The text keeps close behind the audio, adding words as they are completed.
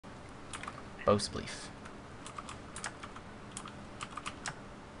Blow Spleef.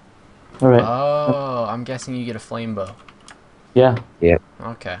 Alright. Oh, I'm guessing you get a flame bow. Yeah. Yep.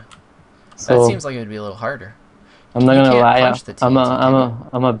 Okay. That So seems like it would be a little harder. I'm not You gonna can't lie. punch the TNT, can you?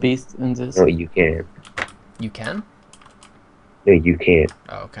 I'm a beast in this. No, you can't. You can? No, you can't.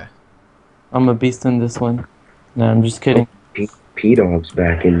 Oh, okay. I'm a beast in this one. No, I'm just Oh, kidding. P-Dog's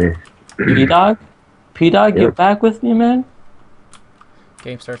back in this. P-Dog? P-Dog, Yep. get back with me, man?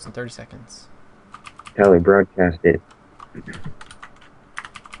 Game starts in 30 seconds. Tally, broadcast it. There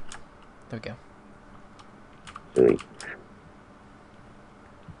we go. Sweet.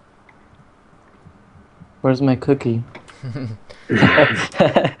 Where's my cookie?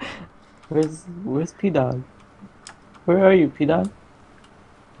 Where's P-Dog? Where are you, P-Dog?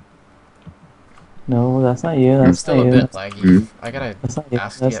 No, that's not you. I'm That's still not a you. bit laggy. I gotta That's not you.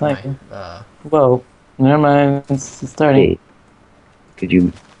 ask to That's get not my... you. Whoa. Never mind. It's starting. Hey,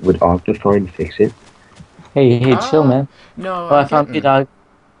 would Optifine fix it? Hey, chill, man. No, Oh, I found P-Dog.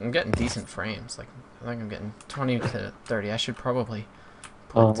 I'm getting decent frames. Like, I think I'm getting 20 to 30. I should probably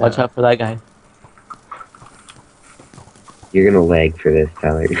Oh, put... watch out for that guy. You're gonna lag for this,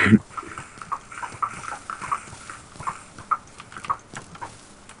 Tyler.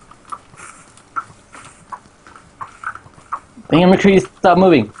 Dang it, McCready, stop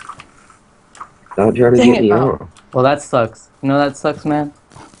moving. Stop trying to Dang get it. me Oh. off. Well, that sucks. You know that sucks, man?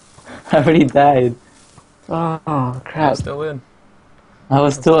 I already died. Oh, crap. I'm still in. I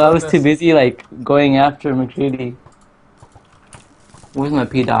was too busy, like, going after McCready. Where's my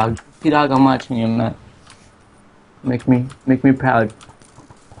P-Dog? P-Dog, I'm watching you, man. Make me proud.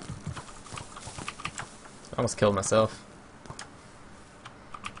 I almost killed myself.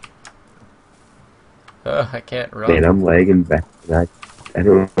 I can't run. Man, I'm lagging back. I don't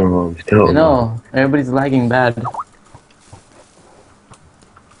know how I'm still alive. No, everybody's lagging bad.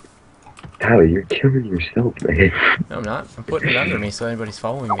 Tyler, you're killing yourself, man. No, I'm not. I'm putting it under me so anybody's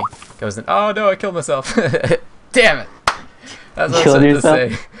following me. Goes in. Oh no, I killed myself. Damn it. That's what I was supposed to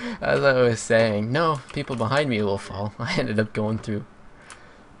say. As I was saying, no, people behind me will fall. I ended up going through.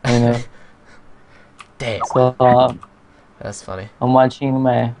 I know. Damn. So, That's funny. I'm watching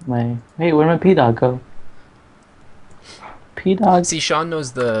my... Hey, where'd my P-Dog go? P-Dog? See, Sean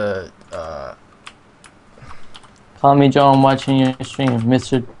knows the, Call me Joe, I'm watching your stream,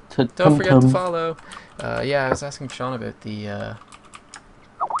 Mr. Don't forget to follow. Yeah, I was asking Sean about the,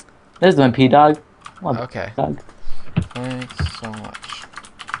 There's my P-Dog. Okay. Dog. Thanks so much.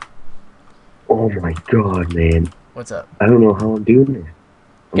 Oh my god, man. What's up? I don't know how I'm doing this.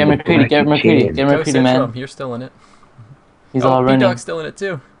 Get McCready, get McCready, get McCready, man. You're still in it. He's all running. P-Dog's still in it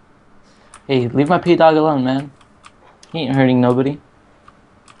too. Hey, leave my P-Dog alone, man. He ain't hurting nobody.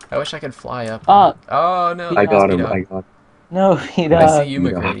 I wish I could fly up. Oh, oh no. I got him, P-Dog. I got him. no, P-Dog. I see you,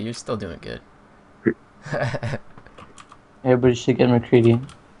 McCready. You're still doing good. Everybody should get McCready.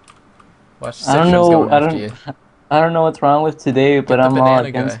 Watch the sections going after you. I don't know what's wrong with today, but I'm all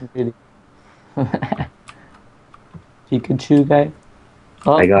against McCready. Pikachu guy.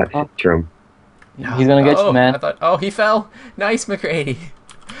 Oh, I got Hitchrum. He's gonna get you, man. I thought, oh, he fell. Nice, McCready.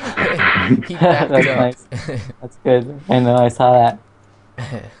 He backed That's up. nice. That's good. I know, I saw that.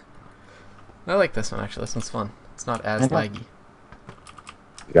 I like this one, actually. This one's fun. It's not as laggy.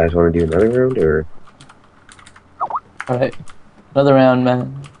 You guys want to do another round, or? Alright. Another round,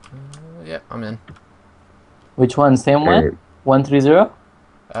 man. Yeah, I'm in. Which one? Same one? 130?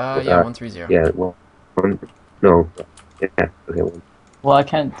 Yeah, 130. Yeah, well, no. Yeah, okay, one. Well, I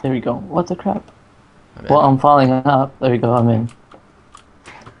can't. There we go. What the crap? Well, I'm falling up. There we go, I'm in.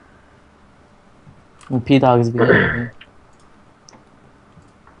 The P-Dog is behind me.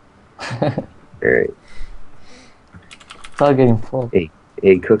 Alright. It's all getting full. Hey,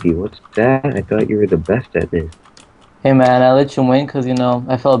 Cookie, what's that? I thought you were the best at this. Hey, man, I let you win because, you know,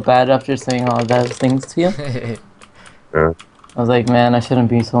 I felt bad after saying all those things to you. I was like, man, I shouldn't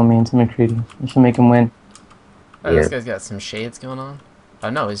be so mean to McCready. I should make him win. Oh, this guy's got some shades going on. Oh,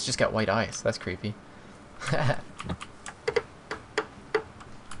 no, he's just got white eyes. That's creepy.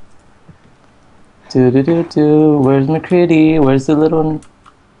 Do. Where's McCready? Where's the little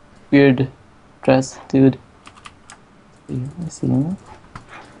weird dress dude? I see him.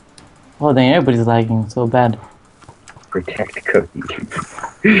 Oh, dang, everybody's lagging so bad. Protect Cookie.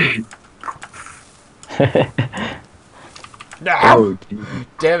 No! Oh,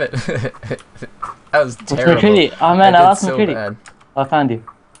 damn it. That was terrible. McCready. Oh, man, I lost McCready. Bad. I found you.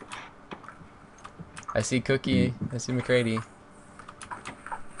 I see Cookie. I see McCready.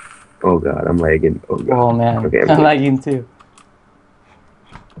 Oh god, I'm lagging. Oh god. Oh man, okay, I'm lagging too.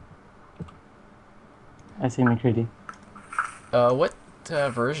 I see McCready. What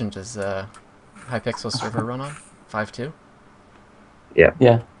version does Hypixel server run on? 5.2? Yeah.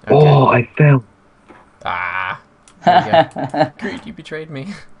 Yeah. Okay. Oh, I fell. Ah. There you go. Creed, you betrayed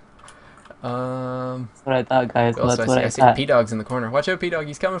me. That's what I thought, guys. Also, That's what I I see thought. P-Dog's in the corner. Watch out, P-Dog.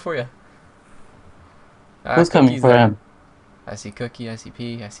 He's coming for you. Who's coming for him? I see Cookie. I see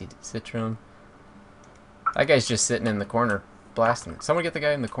P. I see Citron. That guy's just sitting in the corner, blasting. Someone get the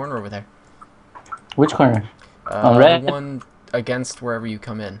guy in the corner over there. Which corner? On red? The one against wherever you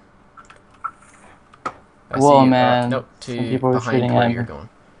come in. I Whoa, see, man. nope, Some people were behind shooting where at you're me. going.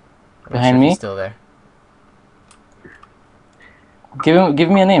 I'm Behind not sure if me? he's still there. Give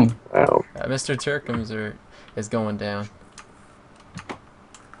me a name. Wow. Mr. Turkums is going down.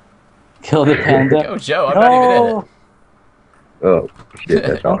 Kill the panda. Go, Joe. I'm not even in it. Oh, shit,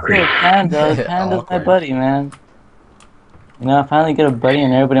 that's Don't kill awkward. Panda. Panda's my Awkward. buddy, man. You know, I finally get a buddy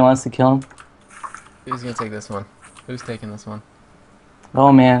and everybody wants to kill him. Who's gonna take this one? Who's taking this one?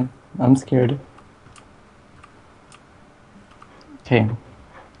 Oh, man. I'm scared. Okay.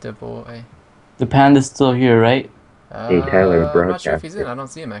 The boy. The panda's still here, right? Hey, Tyler, I'm not sure if he's in. broadcaster. I don't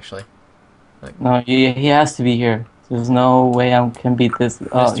see him, actually. No, he has to be here. There's no way I can beat this. Oh,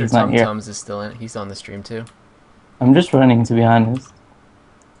 Mr. he's not here. Tum-Tums is still in. He's on the stream, too. I'm just running, to be honest.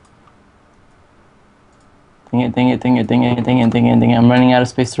 Ding it, ding it, ding it, ding it, ding it, ding it, ding it. I'm running out of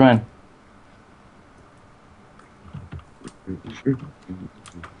space to run.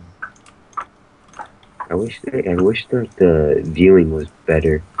 I wish that the viewing was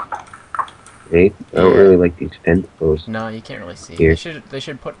better. Right? I don't really like these fence posts. No, you can't really see. Here. They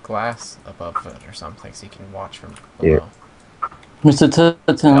should put glass above it or something so you can watch from below. Mr.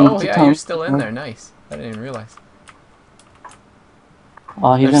 Tuttum. Oh, yeah, you're still in there. Nice. I didn't even realize.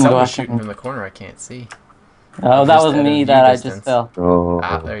 Oh, he's There's gonna go someone after shooting me. from the corner I can't see. Oh, that Just was out of me view that I distance. just fell. Oh.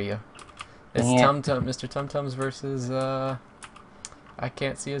 Ah, there you go. It's Dang it. Tum-Tum, Mr. Tum-Tums versus, I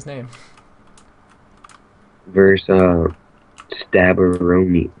can't see his name. Versus,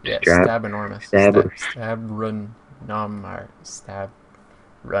 Stabberoni. Yeah, Strap. Stab-enormous. Stab- Stab-run-nomar.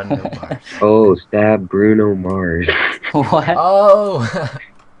 Stab-run-nomar. Oh, Stab Bruno Mars. What? Oh!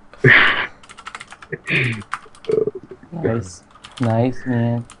 Nice. Nice,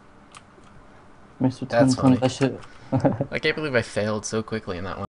 man. Mr. That's Tum Tum, funny. that shit. I can't believe I failed so quickly in that one.